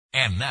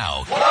And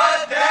now,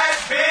 What that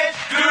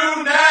bitch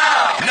do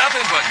now?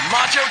 nothing but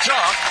macho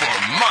talk for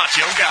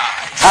macho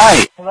guys.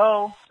 Hi.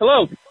 Hello.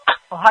 Hello.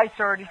 Oh, hi,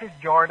 sir. This is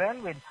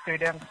Jordan with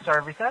Student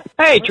Services.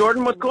 Hey,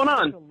 Jordan, what's going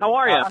on? How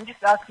are you? I'm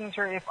just asking,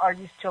 sir, if are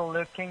you still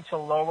looking to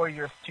lower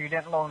your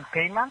student loan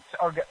payments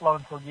or get loan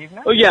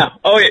forgiveness? Oh, yeah.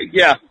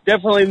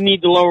 Definitely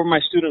need to lower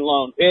my student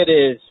loan. It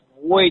is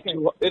way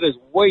too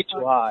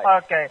high.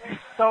 Okay.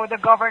 So the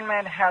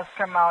government has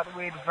come out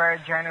with very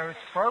generous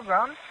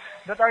programs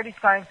that are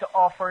designed to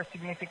offer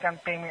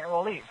significant payment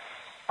relief,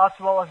 as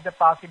well as the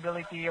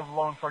possibility of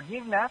loan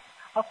forgiveness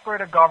as per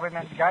the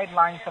government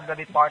guidelines of the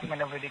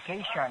Department of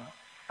Education.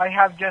 I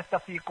have just a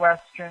few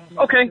questions to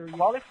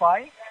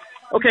qualify.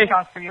 Okay.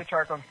 Transfer you to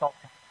our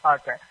consultant.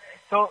 Okay.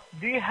 So,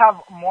 do you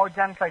have more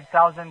than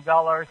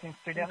 $5,000 in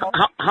student loan?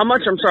 How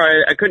much? I'm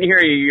sorry, I couldn't hear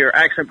you. Your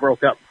accent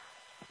broke up.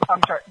 I'm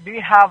sorry. Do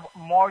you have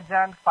more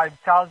than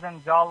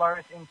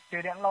 $5,000 in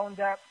student loan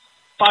debt?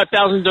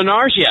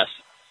 $5,000? Yes.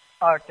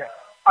 Okay.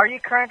 Are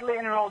you currently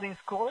enrolled in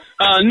school?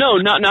 No,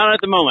 not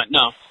at the moment.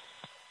 No.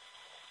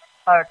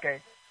 Okay.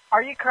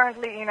 Are you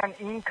currently in an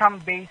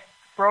income-based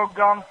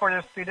program for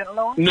your student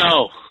loan?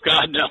 No.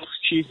 God, no.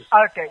 Jesus.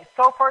 Okay.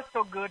 So far,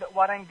 so good.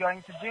 What I'm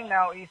going to do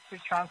now is to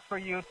transfer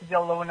you to the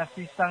loan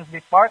assistance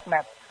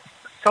department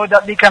so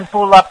that they can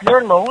pull up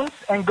your loans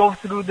and go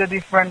through the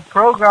different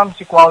programs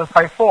you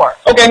qualify for.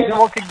 Okay. It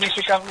will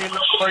significantly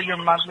lower your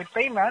monthly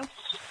payments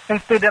and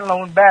student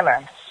loan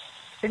balance.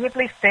 Can you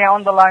please stay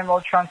on the line while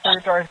transfer you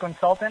to our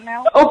consultant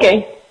now? Okay.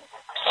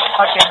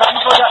 Okay, but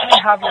before that, may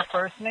I have your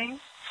first name?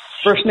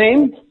 First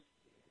name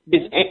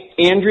is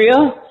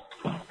Andrea.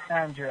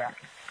 Andrea.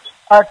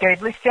 Okay,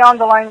 please stay on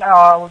the line.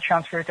 We'll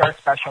transfer you to our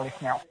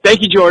specialist now.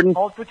 Thank you, Jordan.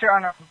 Hold, put your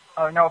honor.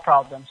 Oh, no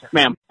problem, sir.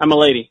 Ma'am, I'm a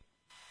lady.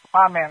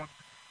 Ma'am.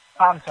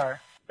 I'm sorry.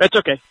 That's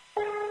okay.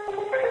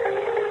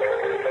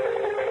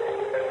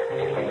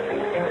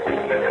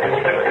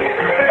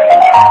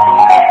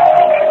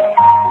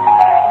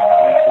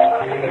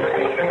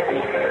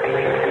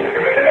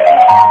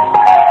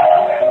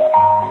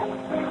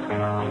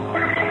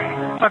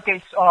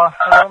 Okay, so,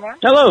 hello, ma'am?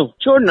 Hello,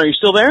 Jordan, are you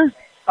still there?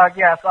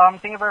 Yes,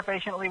 thank you for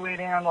patiently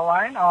waiting on the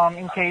line.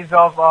 In case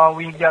of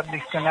we get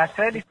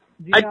disconnected,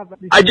 do you have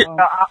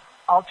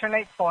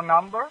alternate phone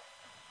number?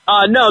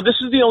 No, this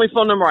is the only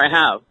phone number I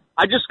have.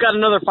 I just got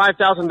another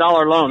 $5,000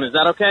 loan. Is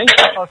that okay?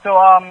 Oh,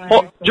 so,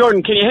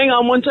 Jordan, can you hang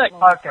on one sec?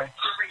 Okay,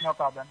 no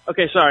problem.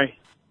 Okay, sorry.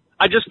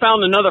 I just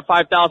found another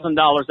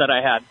 $5,000 that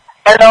I had.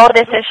 Hello,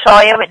 this is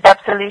Shoya with Debt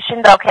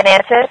Solutions. How can I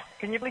assist?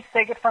 Can you please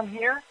take it from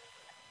here?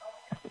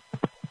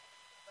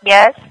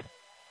 Yes?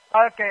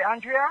 Okay,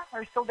 Andrea,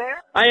 are you still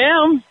there? I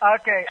am.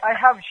 Okay, I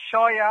have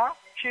Shoya.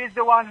 She's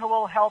the one who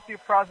will help you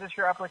process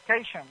your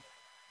application.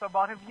 So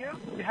both of you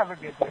have a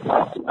good day.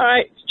 All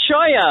right.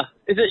 Shoya.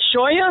 Is it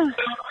Shoya?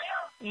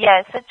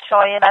 Yes, it's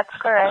Shoya. That's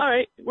correct. All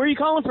right. Where are you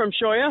calling from,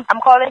 Shoya?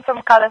 I'm calling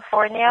from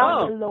California,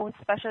 Oh. the Loan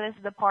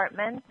Specialist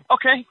Department.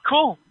 Okay,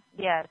 cool.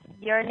 Yes.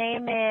 Your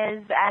name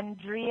is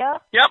Andrea?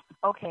 Yep.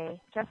 Okay,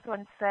 just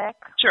one sec.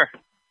 Sure.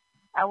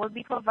 I will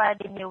be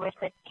providing you with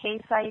a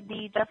case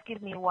ID. Just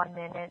give me 1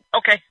 minute.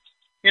 Okay.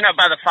 You're not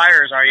by the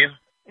fires, are you?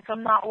 If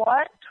I'm not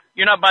what?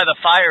 You're not by the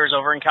fires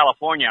over in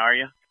California, are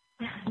you?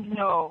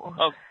 No.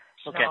 Oh,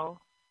 okay. No.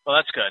 Well,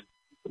 that's good.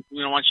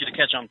 We don't want you to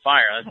catch on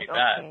fire. That'd be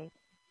bad. Okay.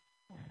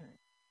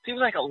 Seems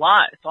like a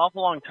lot. It's an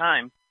awful long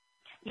time.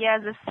 Yeah,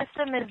 the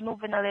system is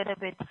moving a little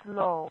bit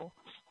slow.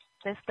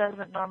 This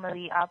doesn't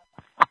normally up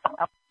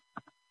a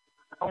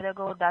while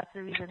ago. That's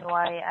the reason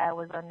why I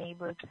was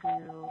unable to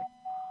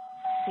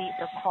take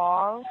the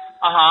call.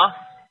 Uh-huh.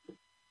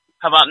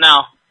 How about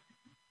now?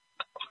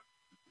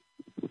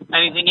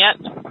 Anything yet?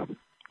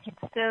 It's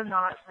still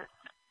not.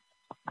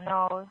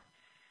 No.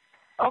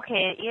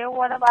 Okay, you know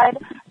what about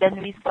it? Then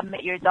we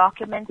submit your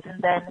documents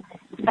and then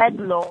Fed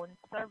Loan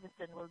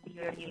Servicing will be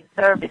your new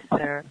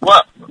servicer.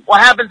 What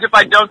happens if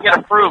I don't get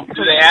approved?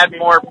 Do they add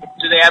more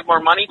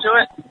money to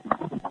it?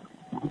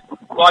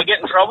 Will I get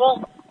in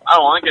trouble? I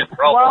don't want to get in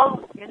trouble.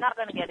 Well, you're not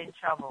going to get in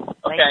trouble.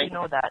 Okay. Like, you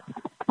know that.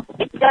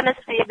 It's going to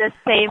stay the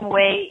same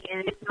way.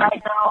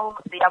 Right now,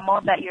 the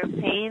amount that you're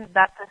paying,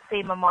 that's the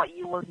same amount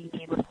you will be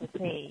able to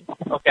pay.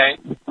 Okay.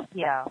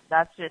 Yeah,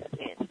 that's just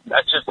it.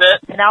 That's just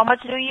it? And how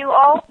much do you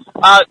owe?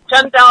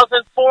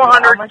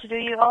 $10,400. How much do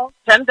you owe?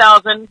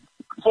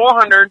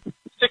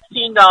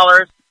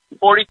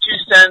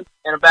 $10,416.42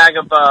 in a bag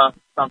of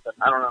something.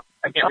 I don't know.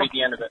 I can't read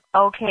the end of it.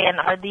 Okay, and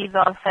are these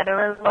all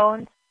federal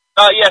loans?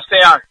 Yes,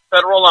 they are.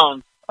 Federal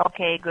loans.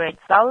 Okay, great.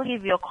 So I'll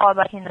give you a call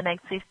back in the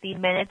next 15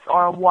 minutes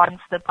or once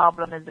the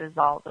problem is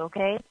resolved,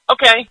 okay?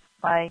 Okay.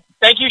 Bye.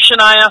 Thank you,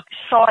 Shania.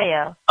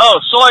 Shoya. Oh,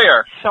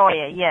 Sawyer.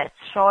 Shoya, yes.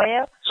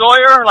 Shoya.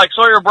 Sawyer, like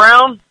Sawyer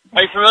Brown?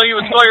 Are you familiar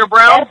with Sawyer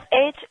Brown?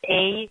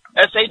 S-H-A.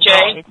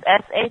 S-H-A. No, it's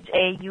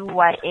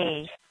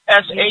S-H-A-U-Y-A.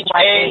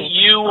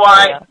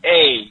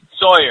 S-H-A-U-Y-A.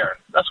 Sawyer.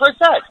 That's what I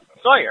said.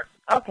 Sawyer.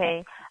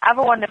 Okay. Have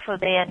a wonderful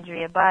day,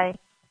 Andrea. Bye.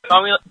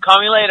 Call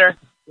me later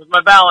with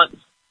my balance,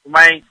 with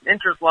my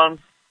interest loan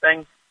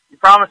thing. You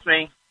promised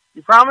me.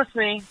 You promised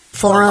me.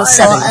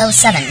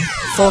 407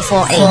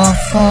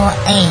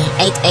 448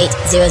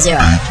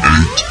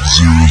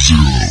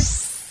 8800.